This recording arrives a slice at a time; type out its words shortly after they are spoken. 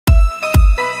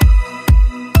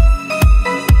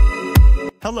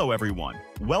Hello everyone,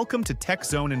 welcome to Tech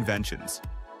Zone Inventions.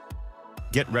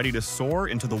 Get ready to soar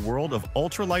into the world of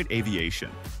ultralight aviation.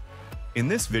 In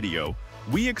this video,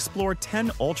 we explore 10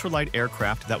 ultralight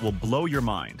aircraft that will blow your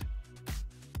mind.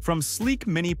 From sleek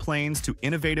mini planes to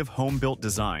innovative home-built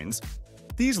designs,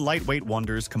 these lightweight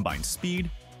wonders combine speed,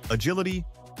 agility,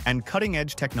 and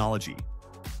cutting-edge technology.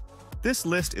 This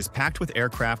list is packed with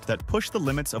aircraft that push the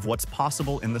limits of what's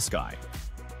possible in the sky.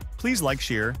 Please like,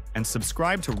 share, and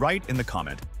subscribe to write in the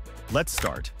comment. Let's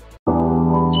start.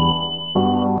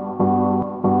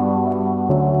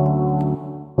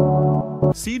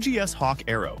 CGS Hawk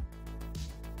Arrow.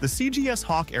 The CGS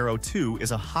Hawk Arrow II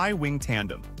is a high-wing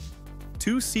tandem,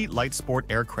 two-seat light sport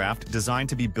aircraft designed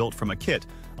to be built from a kit,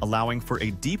 allowing for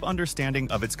a deep understanding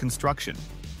of its construction.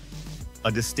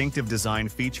 A distinctive design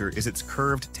feature is its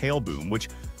curved tail boom, which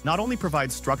not only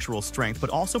provides structural strength but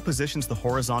also positions the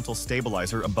horizontal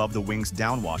stabilizer above the wing's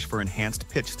downwash for enhanced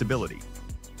pitch stability.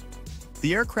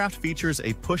 The aircraft features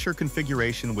a pusher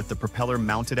configuration with the propeller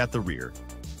mounted at the rear,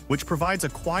 which provides a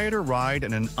quieter ride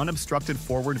and an unobstructed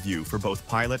forward view for both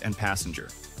pilot and passenger.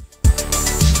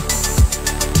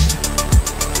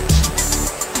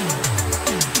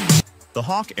 The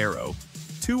Hawk Arrow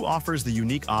II offers the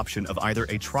unique option of either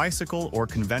a tricycle or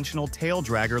conventional tail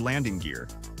dragger landing gear,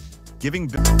 giving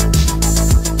builders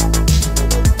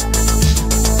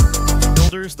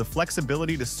the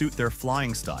flexibility to suit their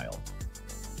flying style.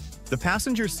 The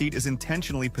passenger seat is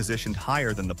intentionally positioned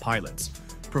higher than the pilot's,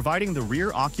 providing the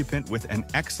rear occupant with an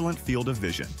excellent field of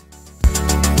vision.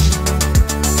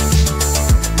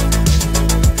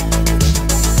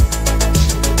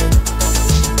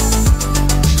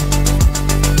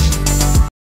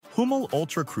 Hummel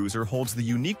Ultra Cruiser holds the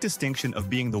unique distinction of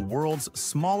being the world's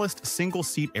smallest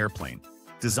single-seat airplane,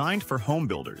 designed for home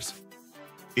builders.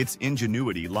 Its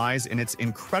ingenuity lies in its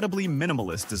incredibly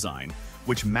minimalist design,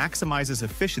 which maximizes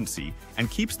efficiency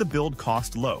and keeps the build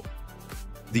cost low.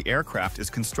 The aircraft is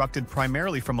constructed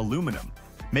primarily from aluminum,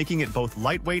 making it both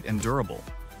lightweight and durable.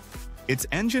 Its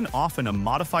engine, often a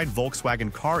modified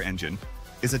Volkswagen car engine,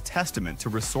 is a testament to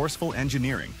resourceful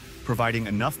engineering, providing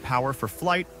enough power for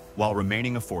flight while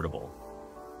remaining affordable.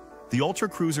 The Ultra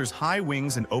Cruiser's high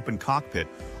wings and open cockpit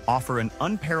offer an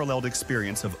unparalleled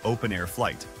experience of open-air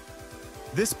flight.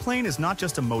 This plane is not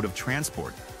just a mode of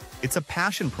transport, it's a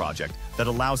passion project that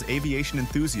allows aviation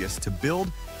enthusiasts to build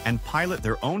and pilot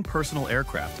their own personal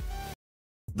aircraft.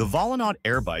 The Volonaut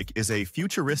Airbike is a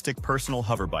futuristic personal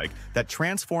hoverbike that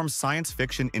transforms science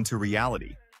fiction into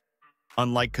reality.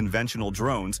 Unlike conventional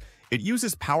drones, it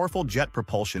uses powerful jet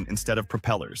propulsion instead of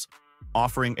propellers,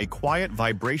 offering a quiet,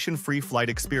 vibration-free flight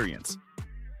experience.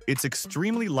 Its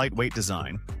extremely lightweight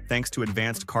design, thanks to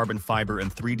advanced carbon fiber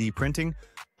and 3D printing,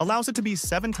 allows it to be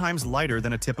 7 times lighter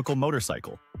than a typical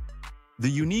motorcycle. The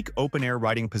unique open-air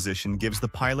riding position gives the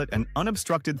pilot an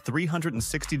unobstructed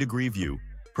 360-degree view,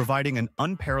 providing an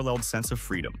unparalleled sense of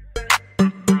freedom.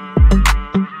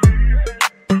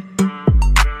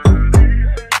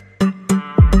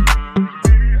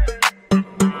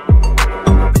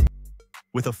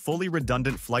 With a fully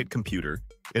redundant flight computer,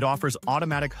 it offers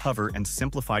automatic hover and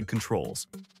simplified controls.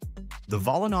 The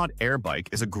Volonaut Airbike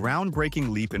is a groundbreaking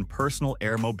leap in personal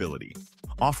air mobility,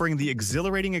 offering the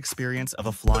exhilarating experience of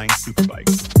a flying superbike.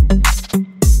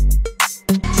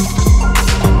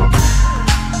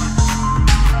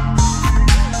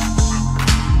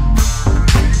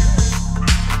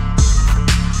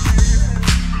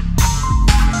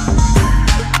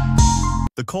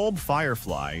 The Kolb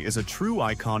Firefly is a true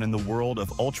icon in the world of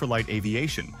ultralight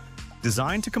aviation,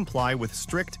 designed to comply with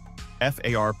strict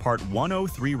FAR Part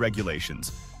 103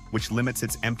 regulations, which limits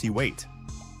its empty weight.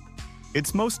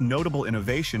 Its most notable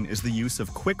innovation is the use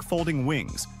of quick-folding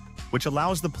wings, which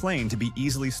allows the plane to be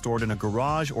easily stored in a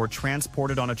garage or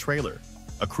transported on a trailer,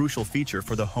 a crucial feature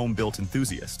for the home-built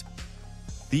enthusiast.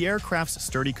 The aircraft's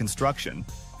sturdy construction,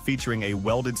 featuring a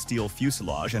welded steel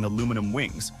fuselage and aluminum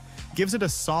wings, gives it a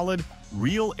solid,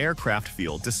 real aircraft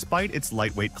feel despite its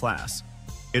lightweight class.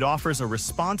 It offers a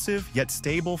responsive yet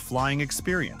stable flying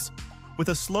experience, with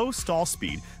a slow stall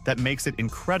speed that makes it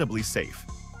incredibly safe.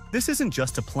 This isn't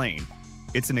just a plane,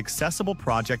 it's an accessible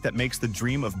project that makes the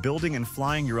dream of building and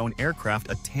flying your own aircraft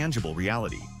a tangible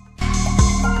reality.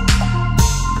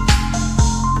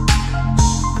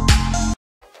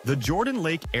 The Jordan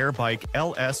Lake Airbike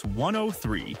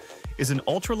LS-103 is an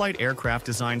ultralight aircraft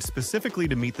designed specifically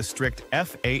to meet the strict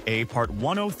FAA Part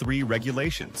 103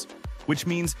 regulations, which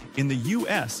means in the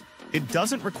US, it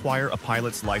doesn't require a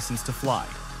pilot's license to fly.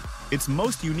 Its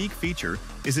most unique feature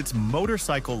is its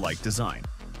motorcycle-like design,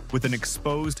 with an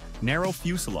exposed, narrow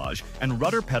fuselage and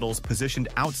rudder pedals positioned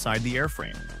outside the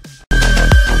airframe.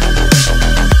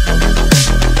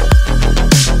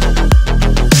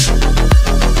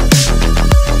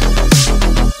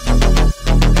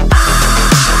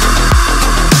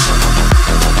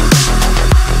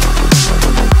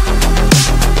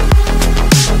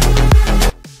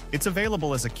 It's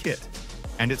available as a kit,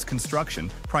 and its construction,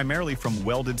 primarily from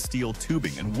welded steel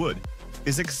tubing and wood,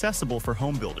 is accessible for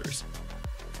home builders.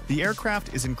 The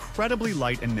aircraft is incredibly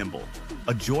light and nimble,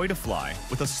 a joy to fly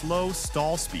with a slow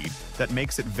stall speed that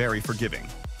makes it very forgiving.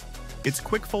 Its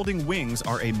quick-folding wings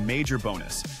are a major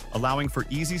bonus, allowing for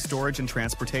easy storage and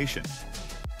transportation.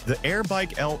 The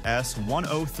Airbike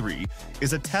LS-103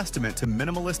 is a testament to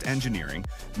minimalist engineering,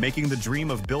 making the dream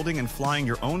of building and flying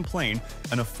your own plane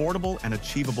an affordable and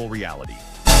achievable reality.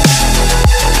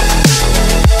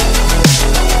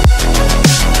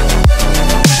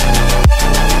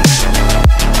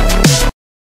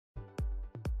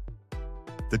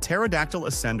 The Pterodactyl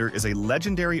Ascender is a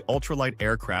legendary ultralight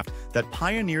aircraft that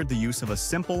pioneered the use of a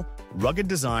simple, rugged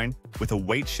design with a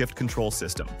weight shift control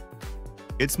system.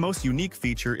 Its most unique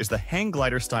feature is the hang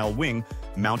glider-style wing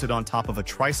mounted on top of a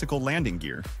tricycle landing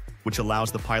gear, which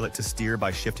allows the pilot to steer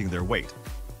by shifting their weight.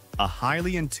 A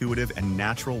highly intuitive and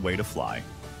natural way to fly.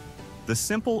 The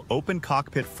simple, open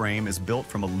cockpit frame is built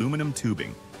from aluminum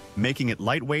tubing, making it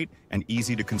lightweight and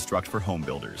easy to construct for home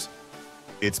builders.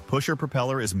 Its pusher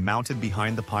propeller is mounted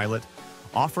behind the pilot,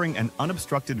 offering an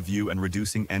unobstructed view and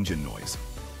reducing engine noise.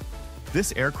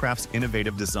 This aircraft's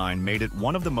innovative design made it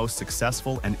one of the most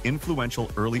successful and influential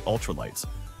early ultralights,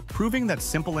 proving that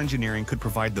simple engineering could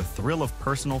provide the thrill of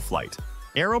personal flight.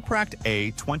 Aeropract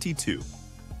A-22.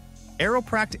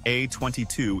 Aeropract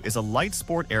A-22 is a light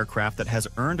sport aircraft that has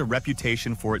earned a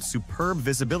reputation for its superb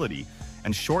visibility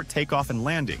and short takeoff and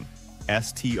landing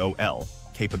 (STOL)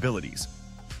 capabilities.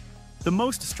 The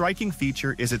most striking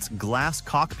feature is its glass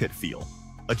cockpit feel,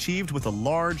 achieved with a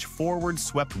large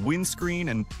forward-swept windscreen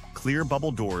and clear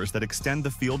bubble doors that extend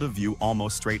the field of view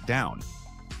almost straight down.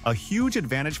 A huge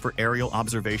advantage for aerial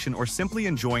observation or simply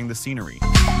enjoying the scenery.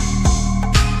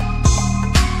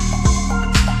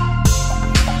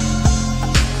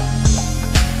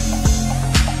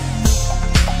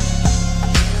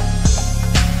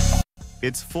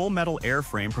 Its full metal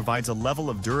airframe provides a level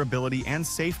of durability and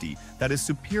safety that is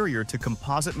superior to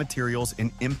composite materials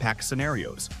in impact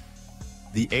scenarios.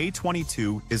 The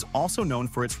A-22 is also known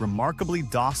for its remarkably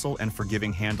docile and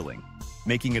forgiving handling,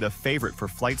 making it a favorite for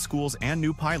flight schools and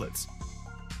new pilots.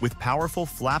 With powerful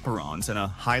flaperons and a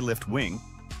high-lift wing,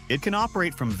 it can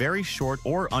operate from very short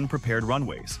or unprepared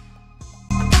runways.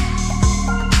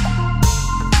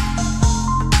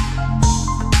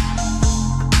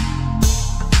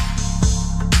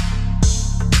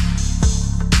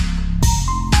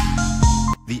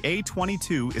 The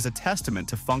A-22 is a testament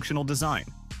to functional design,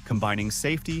 combining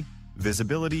safety,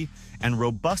 visibility, and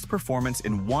robust performance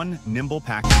in one nimble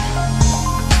package.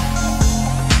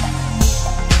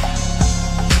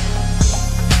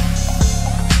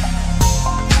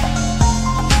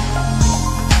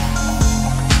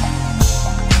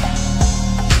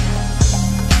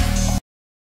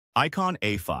 Icon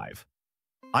A5.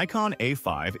 Icon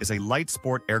A5 is a light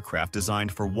sport aircraft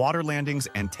designed for water landings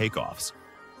and takeoffs.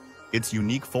 Its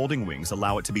unique folding wings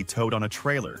allow it to be towed on a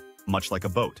trailer, much like a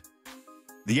boat.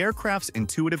 The aircraft's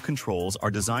intuitive controls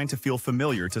are designed to feel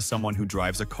familiar to someone who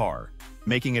drives a car,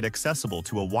 making it accessible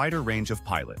to a wider range of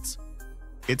pilots.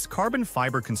 Its carbon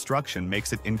fiber construction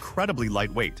makes it incredibly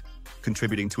lightweight,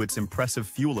 contributing to its impressive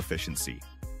fuel efficiency.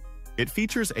 It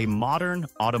features a modern,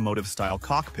 automotive-style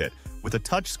cockpit with a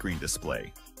touchscreen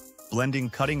display, blending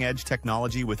cutting-edge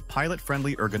technology with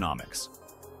pilot-friendly ergonomics.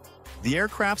 The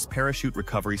aircraft's parachute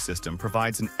recovery system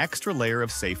provides an extra layer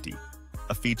of safety,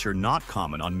 a feature not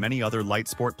common on many other light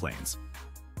sport planes.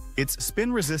 Its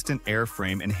spin-resistant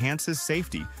airframe enhances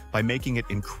safety by making it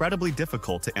incredibly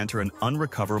difficult to enter an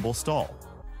unrecoverable stall.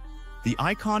 The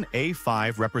Icon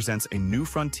A5 represents a new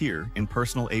frontier in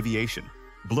personal aviation,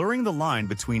 blurring the line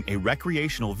between a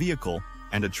recreational vehicle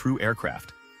and a true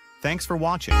aircraft. Thanks for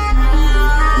watching.